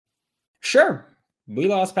Sure, we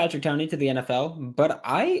lost Patrick Toney to the NFL, but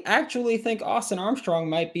I actually think Austin Armstrong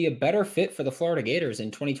might be a better fit for the Florida Gators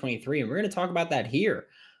in 2023, and we're going to talk about that here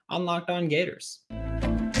on Locked On Gators.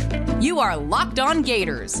 You are Locked On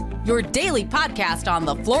Gators, your daily podcast on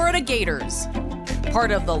the Florida Gators.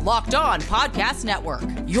 Part of the Locked On Podcast Network,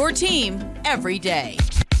 your team every day.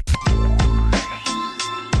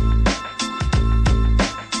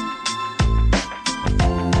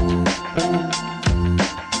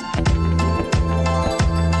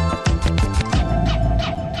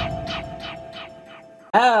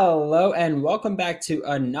 Hello, and welcome back to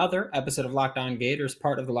another episode of Locked On Gators,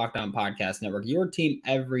 part of the Locked On Podcast Network, your team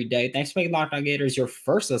every day. Thanks for making Locked On Gators your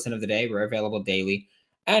first listen of the day. We're available daily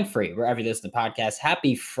and free wherever you listen to podcasts.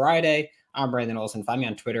 Happy Friday. I'm Brandon Olson. Find me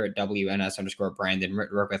on Twitter at WNS_Brandon.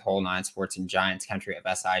 Work with Whole Nine Sports and Giants Country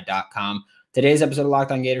at SI.com. Today's episode of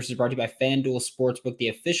Locked On Gators is brought to you by FanDuel Sportsbook, the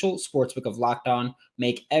official sportsbook of Locked On.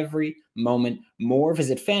 Make every moment more.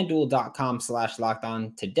 Visit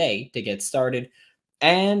FanDuel.com/LockedOn today to get started.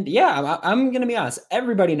 And yeah, I'm going to be honest.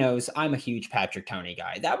 Everybody knows I'm a huge Patrick Toney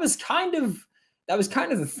guy. That was kind of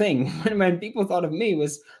the thing when people thought of me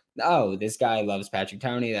was, oh, this guy loves Patrick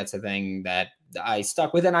Toney. That's a thing that I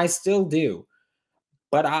stuck with, and I still do.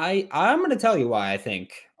 But I'm going to tell you why I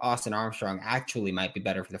think Austin Armstrong actually might be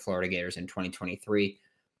better for the Florida Gators in 2023.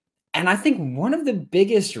 And I think one of the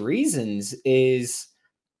biggest reasons is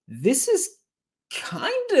this is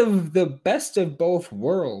kind of the best of both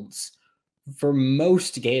worlds for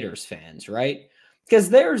most Gators fans, right? Because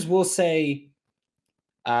theirs will say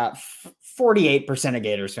 48% of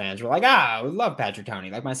Gators fans were like, I love Patrick Toney,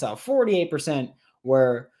 like myself. 48%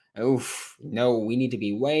 were, no, we need to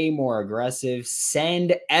be way more aggressive.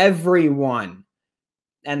 Send everyone.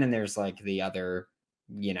 And then there's like the other,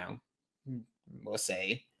 we'll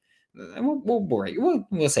say,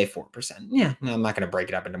 we'll say 4%. Yeah, I'm not going to break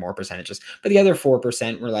it up into more percentages, but the other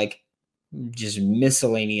 4% were like, just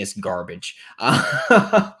miscellaneous garbage.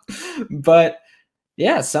 But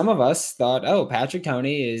yeah, some of us thought, oh, Patrick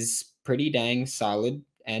Toney is pretty dang solid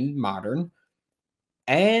and modern.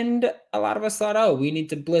 And a lot of us thought, oh, we need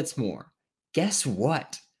to blitz more. Guess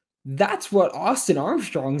what? That's what Austin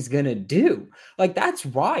Armstrong's going to do. Like, that's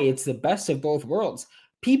why it's the best of both worlds.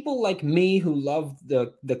 People like me who love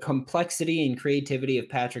the complexity and creativity of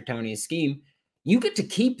Patrick Toney's scheme, you get to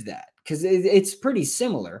keep that because it's pretty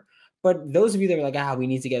similar. But those of you that are like, we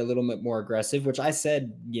need to get a little bit more aggressive, which I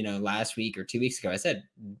said, last week or 2 weeks ago, I said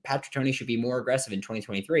Patrick Toney should be more aggressive in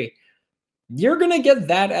 2023. You're going to get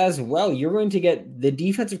that as well. You're going to get the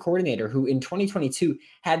defensive coordinator who in 2022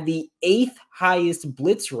 had the 8th highest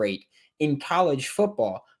blitz rate in college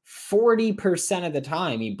football. 40% of the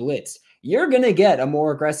time he blitzed. You're going to get a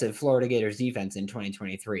more aggressive Florida Gators defense in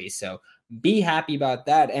 2023. So be happy about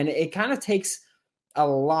that. And it kind of takes a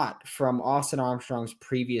lot from Austin Armstrong's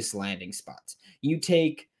previous landing spots. You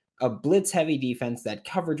take a blitz-heavy defense that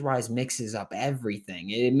coverage-wise mixes up everything.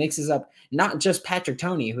 It mixes up not just Patrick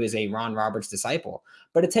Toney, who is a Ron Roberts disciple,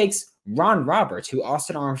 but it takes Ron Roberts, who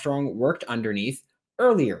Austin Armstrong worked underneath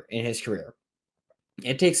earlier in his career.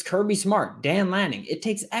 It takes Kirby Smart, Dan Lanning. It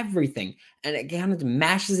takes everything, and it kind of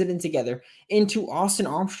mashes it in together into Austin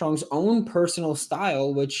Armstrong's own personal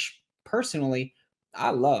style, which personally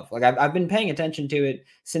I love. Like I've been paying attention to it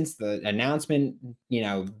since the announcement,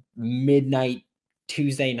 midnight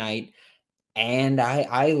Tuesday night. And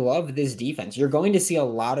I love this defense. You're going to see a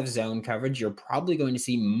lot of zone coverage. You're probably going to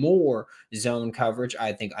see more zone coverage,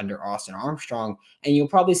 I think, under Austin Armstrong. And you'll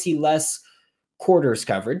probably see less quarters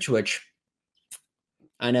coverage, which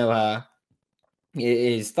I know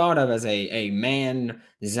is thought of as a man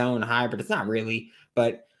zone hybrid. It's not really,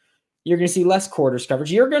 but you're going to see less quarters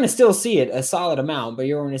coverage. You're going to still see it a solid amount, but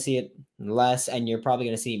you're going to see it less, and you're probably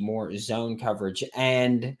going to see more zone coverage.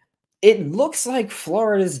 And it looks like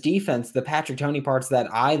Florida's defense, the Patrick Toney parts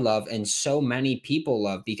that I love and so many people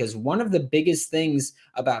love, because one of the biggest things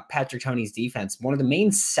about Patrick Toney's defense, one of the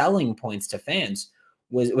main selling points to fans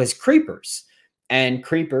was creepers. And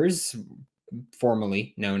creepers,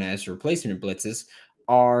 formerly known as replacement blitzes,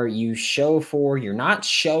 are you're not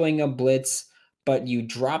showing a blitz, but you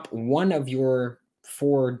drop one of your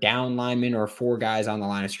 4 down linemen or 4 guys on the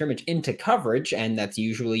line of scrimmage into coverage, and that's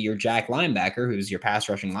usually your jack linebacker, who's your pass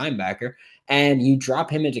rushing linebacker, and you drop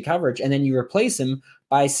him into coverage, and then you replace him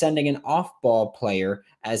by sending an off-ball player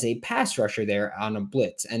as a pass rusher there on a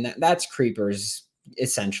blitz. And that's creepers,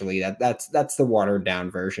 essentially. That's the watered-down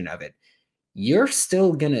version of it. You're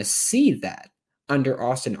still going to see that under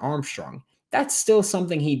Austin Armstrong. That's still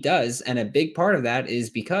something he does, and a big part of that is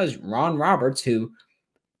because Ron Roberts, who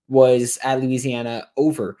was at Louisiana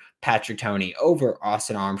over Patrick Toney, over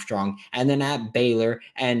Austin Armstrong, and then at Baylor,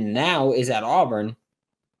 and now is at Auburn.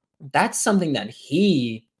 That's something that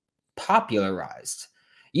he popularized.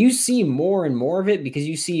 You see more and more of it because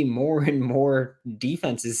you see more and more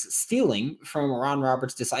defenses stealing from Ron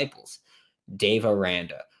Roberts' disciples. Dave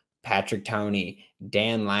Aranda, Patrick Toney,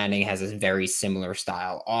 Dan Lanning has a very similar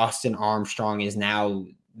style. Austin Armstrong is now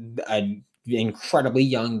an incredibly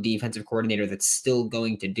young defensive coordinator that's still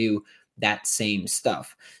going to do that same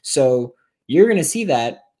stuff. So you're going to see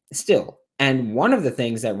that still. And one of the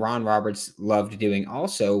things that Ron Roberts loved doing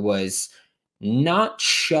also was not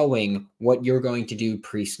showing what you're going to do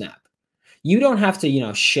pre-snap. You don't have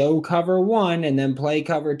to, show cover one and then play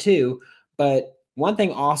cover two. But one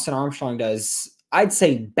thing Austin Armstrong does, I'd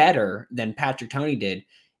say better than Patrick Toney did,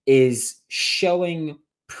 is showing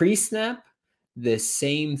pre-snap the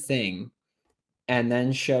same thing and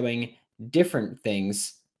then showing different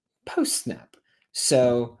things post-snap.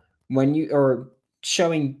 So when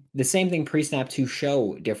showing the same thing pre-snap to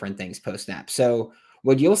show different things post-snap. So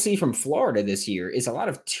what you'll see from Florida this year is a lot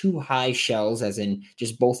of too high shells, as in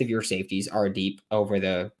just both of your safeties are deep over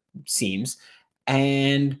the seams.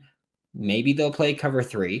 And maybe they'll play cover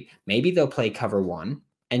three. Maybe they'll play cover one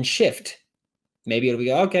and shift. Maybe it'll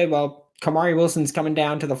be, okay, well, Kamari Wilson's coming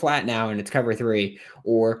down to the flat now and it's cover three.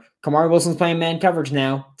 Or Kamari Wilson's playing man coverage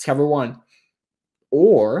now. It's cover one.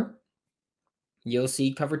 Or you'll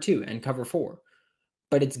see cover two and cover four.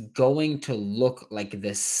 But it's going to look like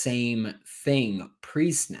the same thing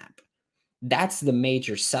pre-snap. That's the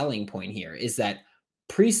major selling point here, is that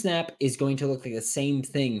pre-snap is going to look like the same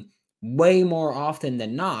thing way more often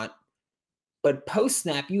than not. But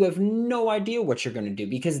post-snap, you have no idea what you're going to do,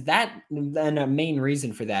 because and a main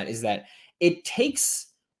reason for that is that it takes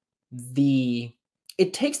the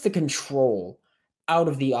control out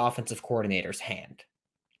of the offensive coordinator's hand.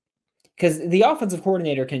 Because the offensive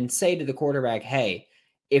coordinator can say to the quarterback, hey,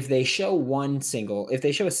 if they show a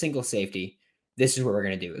single safety, this is what we're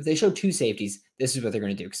going to do. If they show two safeties, this is what they're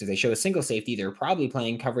going to do. Because if they show a single safety, they're probably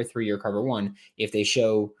playing cover three or cover one. If they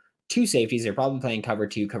show two safeties, they're probably playing cover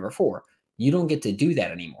two, cover four. You don't get to do that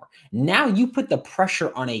anymore. Now you put the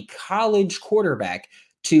pressure on a college quarterback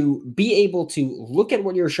to be able to look at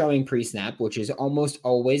what you're showing pre-snap, which is almost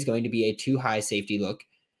always going to be a too high safety look,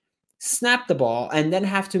 snap the ball, and then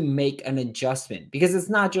have to make an adjustment, because it's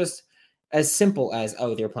not just as simple as,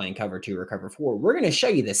 oh, they're playing cover two or cover four. We're going to show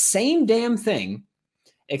you the same damn thing,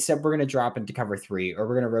 except we're going to drop into cover three, or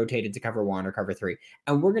we're going to rotate into cover one or cover three.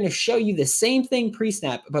 And we're going to show you the same thing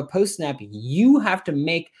pre-snap, but post-snap, you have to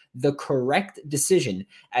make the correct decision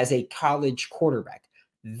as a college quarterback.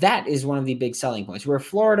 That is one of the big selling points. Where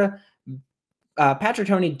Florida, Patrick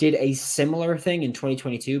Toney did a similar thing in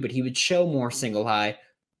 2022, but he would show more single high,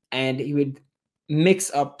 and he would mix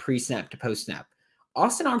up pre-snap to post-snap.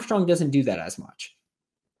 Austin Armstrong doesn't do that as much.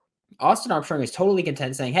 Austin Armstrong is totally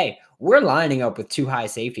content saying, hey, we're lining up with two high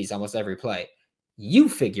safeties almost every play. You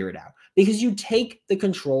figure it out, because you take the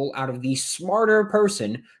control out of the smarter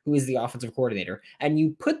person who is the offensive coordinator, and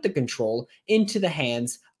you put the control into the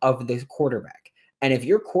hands of the quarterback. And if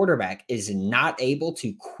your quarterback is not able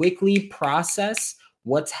to quickly process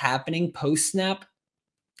what's happening post-snap,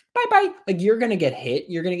 bye-bye. Like, you're going to get hit,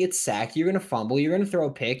 you're going to get sacked, you're going to fumble, you're going to throw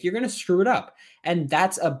a pick, you're going to screw it up. And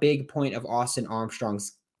that's a big point of Austin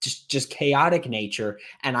Armstrong's just chaotic nature,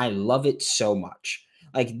 and I love it so much.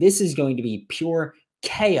 Like, this is going to be pure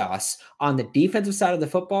chaos on the defensive side of the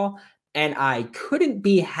football, and I couldn't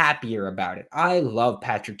be happier about it. I love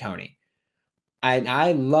Patrick Toney.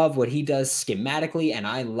 I love what he does schematically, and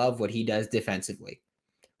I love what he does defensively.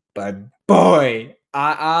 But boy,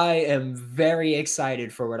 I am very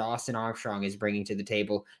excited for what Austin Armstrong is bringing to the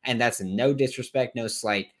table, and that's no disrespect, no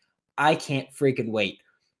slight. I can't freaking wait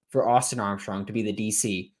for Austin Armstrong to be the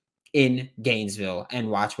DC in Gainesville and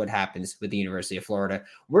watch what happens with the University of Florida.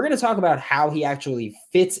 We're going to talk about how he actually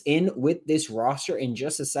fits in with this roster in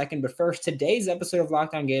just a second. But first, today's episode of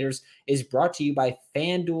Locked On Gators is brought to you by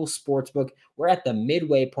FanDuel Sportsbook. We're at the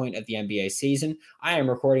midway point of the NBA season. I am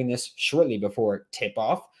recording this shortly before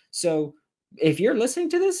tip-off. So if you're listening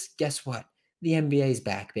to this, guess what? The NBA is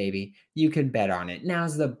back, baby. You can bet on it.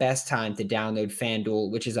 Now's the best time to download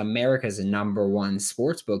FanDuel, which is America's #1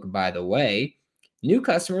 sportsbook, by the way. New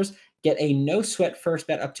customers get a no-sweat first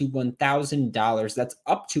bet up to $1,000. That's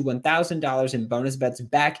up to $1,000 in bonus bets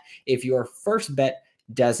back if your first bet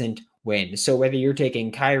doesn't win. So whether you're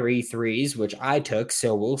taking Kyrie threes, which I took,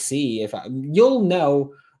 so we'll see you'll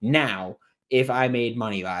know now if I made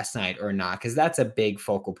money last night or not, because that's a big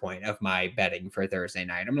focal point of my betting for Thursday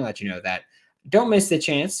night. I'm going to let you know that. Don't miss the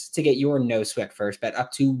chance to get your no sweat first bet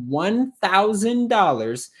up to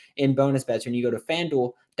 $1,000 in bonus bets when you go to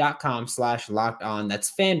FanDuel.com/locked on.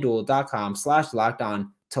 That's FanDuel.com/locked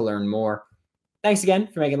on to learn more. Thanks again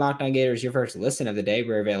for making Locked On Gators your first listen of the day.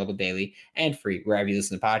 We're available daily and free wherever you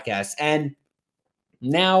listen to podcasts. And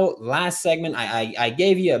now, last segment, I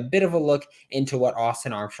gave you a bit of a look into what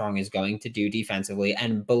Austin Armstrong is going to do defensively.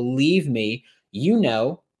 And believe me, you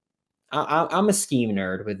know, I'm a scheme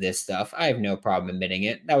nerd with this stuff. I have no problem admitting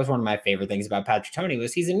it. That was one of my favorite things about Patrick Toney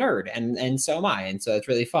was he's a nerd, and so am I. And so it's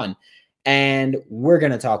really fun. And we're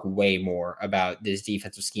going to talk way more about this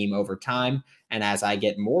defensive scheme over time and as I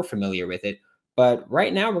get more familiar with it. But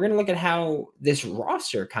right now, we're going to look at how this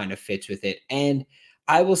roster kind of fits with it. And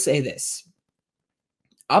I will say this.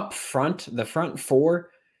 Up front, the front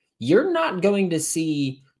four, you're not going to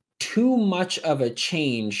see too much of a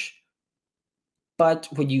change. But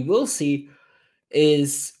what you will see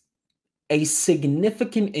is a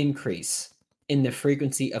significant increase in the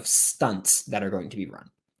frequency of stunts that are going to be run.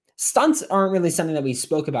 Stunts aren't really something that we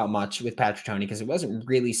spoke about much with Patrick Toney because it wasn't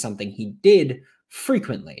really something he did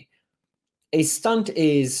frequently. A stunt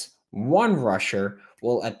is one rusher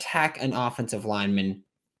will attack an offensive lineman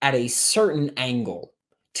at a certain angle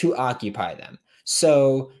to occupy them.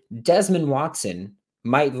 So Desmond Watson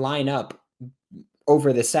might line up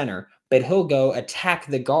over the center, but he'll go attack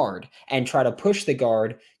the guard and try to push the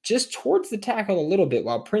guard just towards the tackle a little bit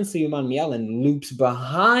while Princely Umanmielen loops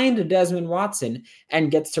behind Desmond Watson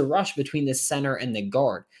and gets to rush between the center and the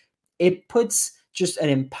guard. It puts just an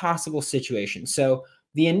impossible situation. So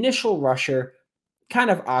the initial rusher kind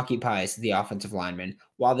of occupies the offensive lineman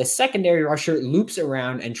while the secondary rusher loops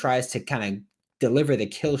around and tries to kind of deliver the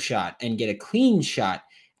kill shot and get a clean shot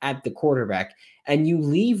at the quarterback. And you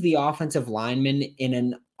leave the offensive lineman in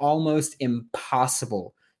an almost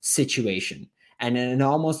impossible situation and in an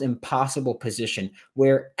almost impossible position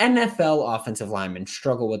where NFL offensive linemen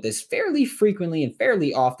struggle with this fairly frequently and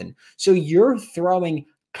fairly often. So you're throwing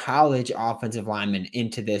college offensive linemen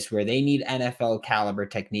into this where they need NFL caliber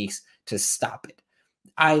techniques to stop it.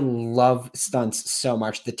 I love stunts so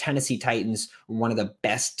much. The Tennessee Titans are one of the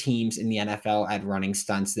best teams in the NFL at running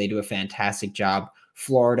stunts. They do a fantastic job.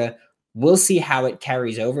 Florida, we'll see how it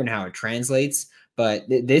carries over and how it translates, but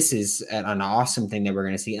this is an awesome thing that we're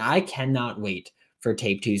going to see. And I cannot wait for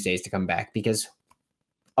Tape Tuesdays to come back because,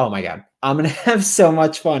 oh my God, I'm going to have so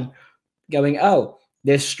much fun going, oh,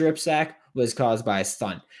 this strip sack was caused by a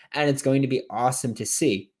stunt. And it's going to be awesome to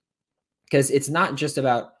see because it's not just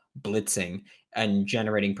about blitzing and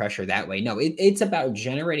generating pressure that way. No, it's about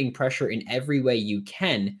generating pressure in every way you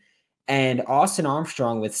can. And Austin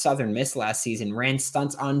Armstrong with Southern Miss last season ran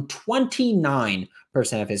stunts on 29%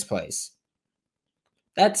 of his plays.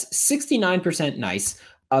 That's 69% nice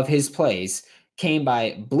of his plays came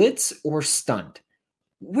by blitz or stunt.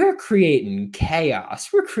 We're creating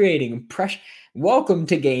chaos. We're creating pressure. Welcome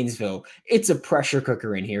to Gainesville. It's a pressure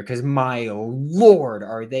cooker in here because my Lord,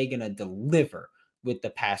 are they going to deliver with the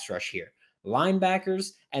pass rush here.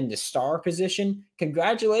 Linebackers and the star position,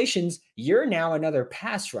 congratulations, you're now another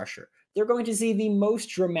pass rusher. They're going to see the most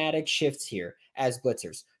dramatic shifts here as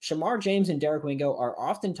blitzers. Shamar James and Derek Wingo are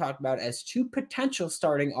often talked about as two potential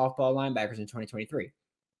starting off-ball linebackers in 2023.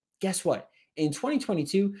 Guess what? In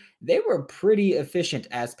 2022, they were pretty efficient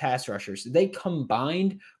as pass rushers. They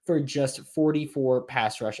combined for just 44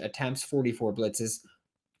 pass rush attempts, 44 blitzes,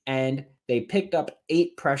 and they picked up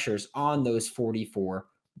 8 pressures on those 44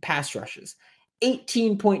 pass rushes.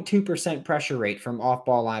 18.2% pressure rate from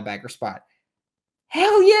off-ball linebacker spot.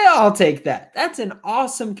 Hell yeah, I'll take that. That's an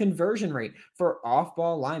awesome conversion rate for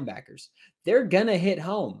off-ball linebackers. They're going to hit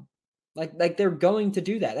home. Like they're going to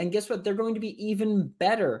do that. And guess what? They're going to be even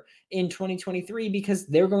better in 2023 because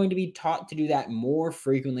they're going to be taught to do that more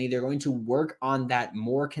frequently. They're going to work on that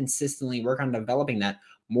more consistently, work on developing that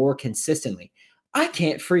more consistently. I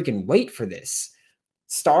can't freaking wait for this.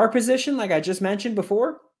 Star position, like I just mentioned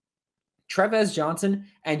before, Trevez Johnson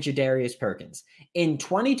and Jadarius Perkins. In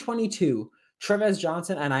 2022, Trevez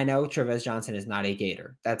Johnson, and I know Trevez Johnson is not a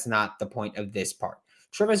Gator. That's not the point of this part.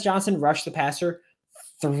 Trevez Johnson rushed the passer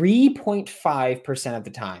 3.5% of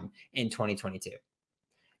the time in 2022.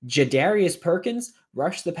 Jadarius Perkins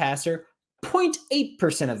rushed the passer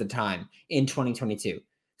 0.8% of the time in 2022.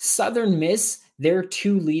 Southern Miss, their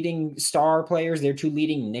 2 leading star players, their 2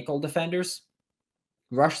 leading nickel defenders,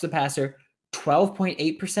 rushed the passer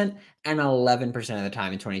 12.8% and 11% of the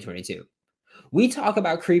time in 2022. We talk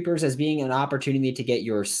about creepers as being an opportunity to get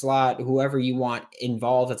your slot, whoever you want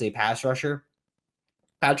involved as a pass rusher.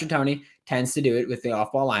 Patrick Toney tends to do it with the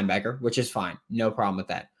off-ball linebacker, which is fine. No problem with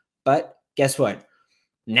that. But guess what?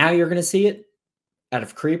 Now you're going to see it out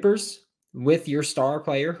of creepers, with your star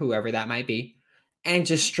player, whoever that might be, and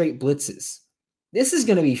just straight blitzes. This is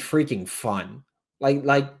going to be freaking fun.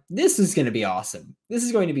 Like this is going to be awesome. This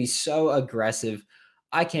is going to be so aggressive.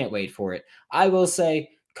 I can't wait for it. I will say,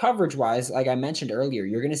 coverage wise, like I mentioned earlier,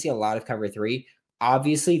 you're going to see a lot of cover three.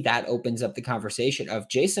 Obviously, that opens up the conversation of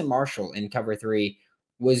Jason Marshall in cover three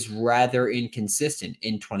was rather inconsistent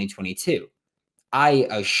in 2022. I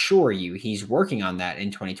assure you, he's working on that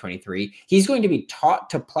in 2023. He's going to be taught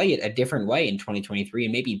to play it a different way in 2023,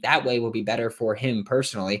 and maybe that way will be better for him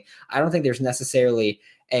personally. I don't think there's necessarily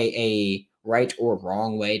a right or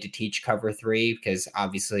wrong way to teach cover three, because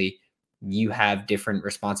obviously you have different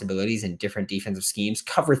responsibilities and different defensive schemes.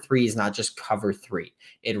 Cover three is not just cover three.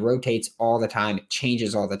 It rotates all the time. It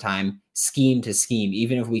changes all the time, scheme to scheme.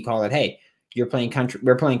 Even if we call it, hey, we're playing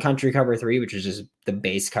country cover three, which is just the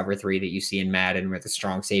base cover three that you see in Madden, where the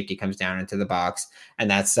strong safety comes down into the box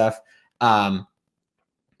and that stuff.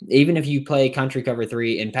 Even if you play country cover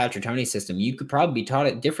three in Patrick Toney's system, you could probably be taught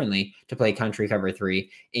it differently to play country cover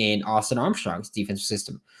three in Austin Armstrong's defensive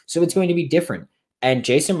system. So it's going to be different. And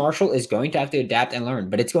Jason Marshall is going to have to adapt and learn,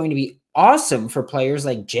 but it's going to be awesome for players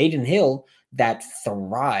like Jaden Hill that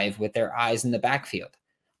thrive with their eyes in the backfield.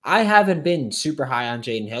 I haven't been super high on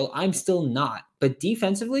Jaden Hill. I'm still not. But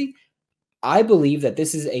defensively, I believe that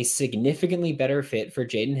this is a significantly better fit for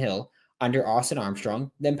Jaden Hill under Austin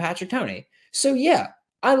Armstrong than Patrick Toney. So yeah,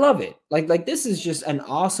 I love it. Like this is just an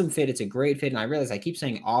awesome fit. It's a great fit. And I realize I keep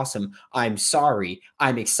saying awesome. I'm sorry.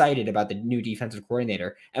 I'm excited about the new defensive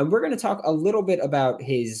coordinator. And we're going to talk a little bit about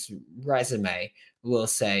his resume, we'll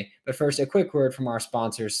say. But first, a quick word from our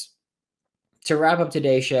sponsors. To wrap up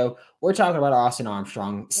today's show, we're talking about Austin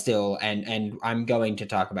Armstrong still, and I'm going to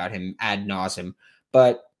talk about him ad nauseum.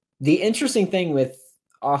 But the interesting thing with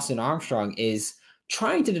Austin Armstrong is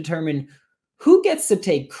trying to determine who gets to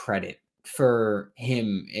take credit for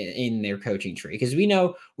him in their coaching tree. Because we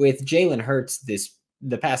know with Jalen Hurts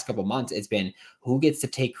the past couple months, it's been who gets to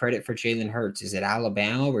take credit for Jalen Hurts? Is it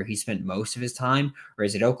Alabama, where he spent most of his time, or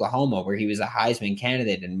is it Oklahoma, where he was a Heisman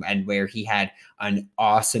candidate and where he had an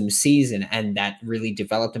awesome season and that really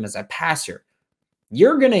developed him as a passer?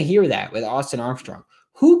 You're going to hear that with Austin Armstrong.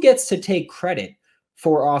 Who gets to take credit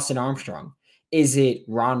for Austin Armstrong? Is it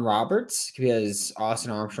Ron Roberts, because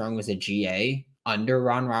Austin Armstrong was a GA under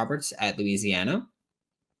Ron Roberts at Louisiana?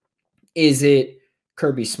 Is it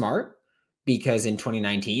Kirby Smart, because in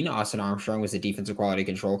 2019, Austin Armstrong was the defensive quality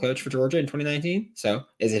control coach for Georgia in 2019? So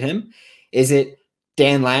is it him? Is it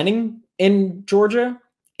Dan Lanning in Georgia?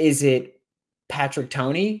 Is it Patrick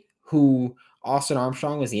Toney, who Austin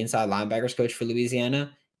Armstrong was the inside linebackers coach for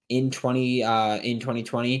Louisiana in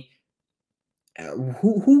 2020?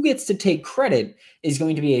 Who gets to take credit is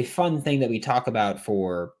going to be a fun thing that we talk about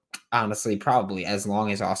for, honestly, probably as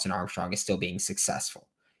long as Austin Armstrong is still being successful.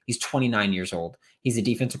 He's 29 years old. He's a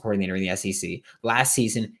defensive coordinator in the SEC. Last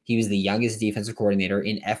season, he was the youngest defensive coordinator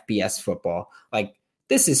in FBS football. Like,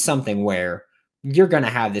 this is something where you're going to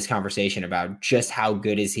have this conversation about just how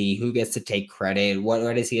good is he, who gets to take credit,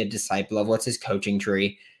 what is he a disciple of, what's his coaching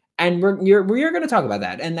tree. And we're going to talk about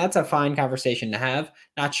that. And that's a fine conversation to have.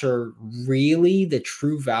 Not sure really the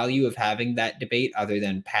true value of having that debate other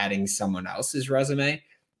than padding someone else's resume.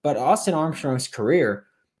 But Austin Armstrong's career,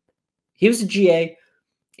 he was a GA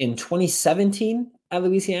in 2017 at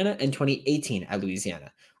Louisiana and 2018 at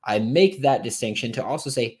Louisiana. I make that distinction to also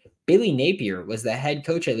say Billy Napier was the head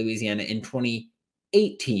coach at Louisiana in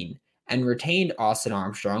 2018 and retained Austin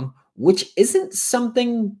Armstrong, which isn't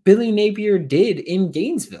something Billy Napier did in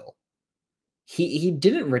Gainesville. He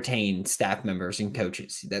didn't retain staff members and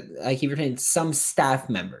coaches. He retained some staff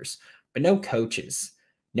members, but no coaches,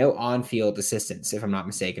 no on-field assistants, if I'm not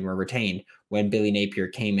mistaken, were retained when Billy Napier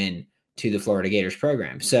came in to the Florida Gators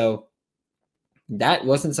program. So that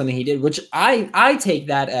wasn't something he did, which I take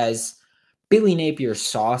that as Billy Napier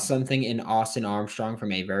saw something in Austin Armstrong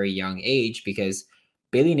from a very young age, because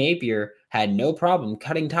Billy Napier had no problem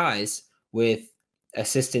cutting ties with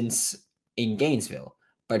assistants in Gainesville,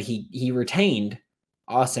 but he retained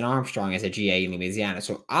Austin Armstrong as a GA in Louisiana.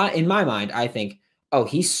 So in my mind, I think, oh,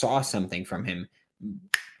 he saw something from him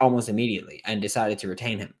almost immediately and decided to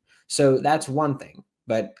retain him. So that's one thing.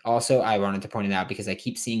 But also, I wanted to point it out because I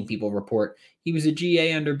keep seeing people report he was a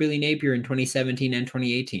GA under Billy Napier in 2017 and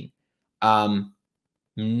 2018.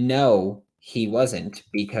 No, he wasn't,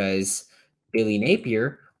 because Billy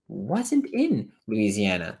Napier wasn't in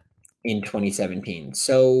Louisiana in 2017.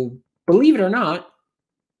 So believe it or not,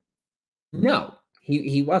 no,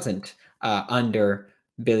 he wasn't under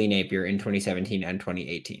Billy Napier in 2017 and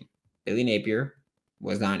 2018. Billy Napier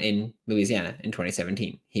was not in Louisiana in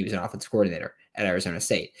 2017. He was an offensive coordinator at Arizona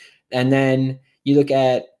State. And then you look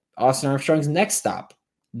at Austin Armstrong's next stop,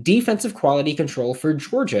 defensive quality control for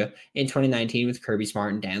Georgia in 2019 with Kirby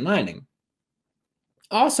Smart and Dan Lanning.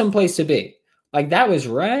 Awesome place to be. Like, that was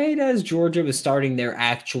right as Georgia was starting their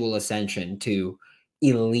actual ascension to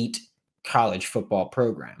elite college football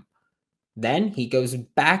program. Then he goes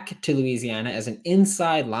back to Louisiana as an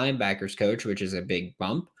inside linebackers coach, which is a big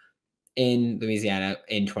bump, in Louisiana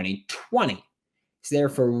in 2020. He's there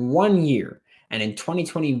for 1 year. And in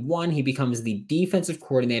 2021, he becomes the defensive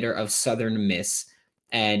coordinator of Southern Miss.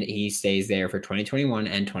 And he stays there for 2021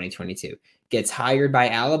 and 2022. Gets hired by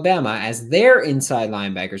Alabama as their inside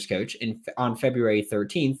linebackers coach on February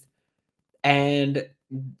 13th. And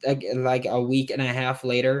like a week and a half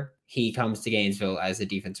later, he comes to Gainesville as the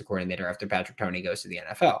defensive coordinator after Patrick Toney goes to the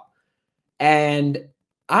NFL. And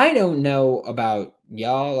I don't know about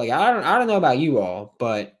y'all. Like, I don't know about you all,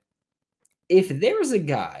 but if there's a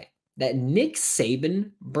guy that Nick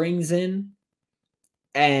Saban brings in,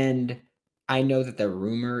 and I know that the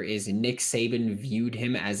rumor is Nick Saban viewed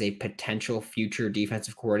him as a potential future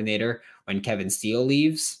defensive coordinator when Kevin Steele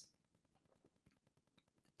leaves,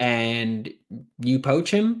 and you poach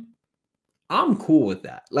him, I'm cool with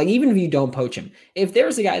that. Like, even if you don't poach him, if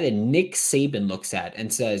there's a guy that Nick Saban looks at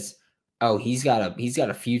and says, oh, he's got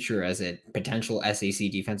a future as a potential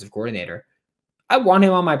SEC defensive coordinator, I want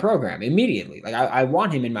him on my program immediately. Like, I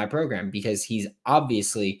want him in my program because he's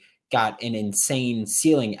obviously got an insane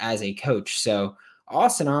ceiling as a coach. So,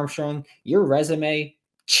 Austin Armstrong, your resume,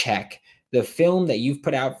 check. The film that you've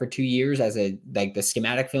put out for 2 years the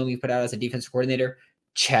schematic film you put out as a defensive coordinator,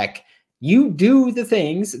 check. You do the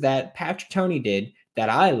things that Patrick Toney did that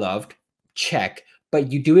I loved, check.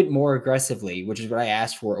 But you do it more aggressively, which is what I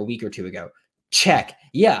asked for a week or two ago. Check.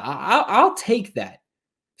 Yeah, I'll take that.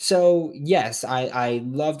 So, yes, I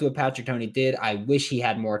loved what Patrick Toney did. I wish he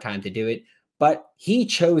had more time to do it, but he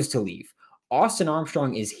chose to leave. Austin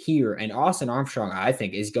Armstrong is here, and Austin Armstrong, I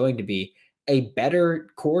think, is going to be a better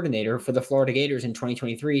coordinator for the Florida Gators in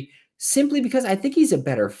 2023, simply because I think he's a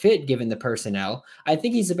better fit given the personnel. I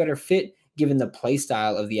think he's a better fit given the play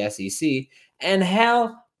style of the SEC, and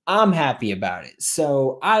hell, I'm happy about it.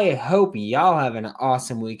 So I hope y'all have an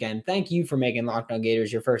awesome weekend. Thank you for making Locked On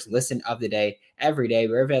Gators your first listen of the day. Every day,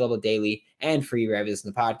 we're available daily and free wherever you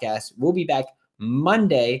listen to the podcast. We'll be back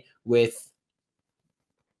Monday with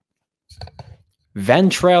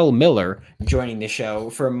Ventrell Miller joining the show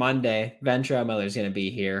for Monday. Ventrell Miller is going to be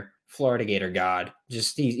here. Florida Gator God.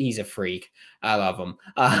 Just he's a freak. I love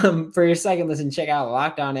him. For your second listen, check out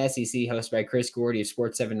Locked On SEC, hosted by Chris Gordy of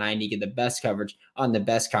Sports 790. Get the best coverage on the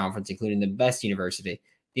best conference, including the best university,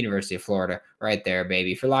 the University of Florida, right there,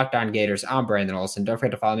 baby. For Locked On Gators, I'm Brandon Olson. Don't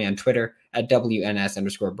forget to follow me on Twitter at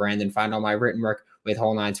WNS_Brandon. Find all my written work with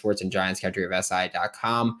Whole Nine Sports and Giants Country of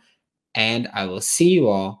SI.com. And I will see you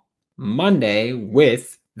all Monday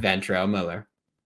with Ventrell Miller.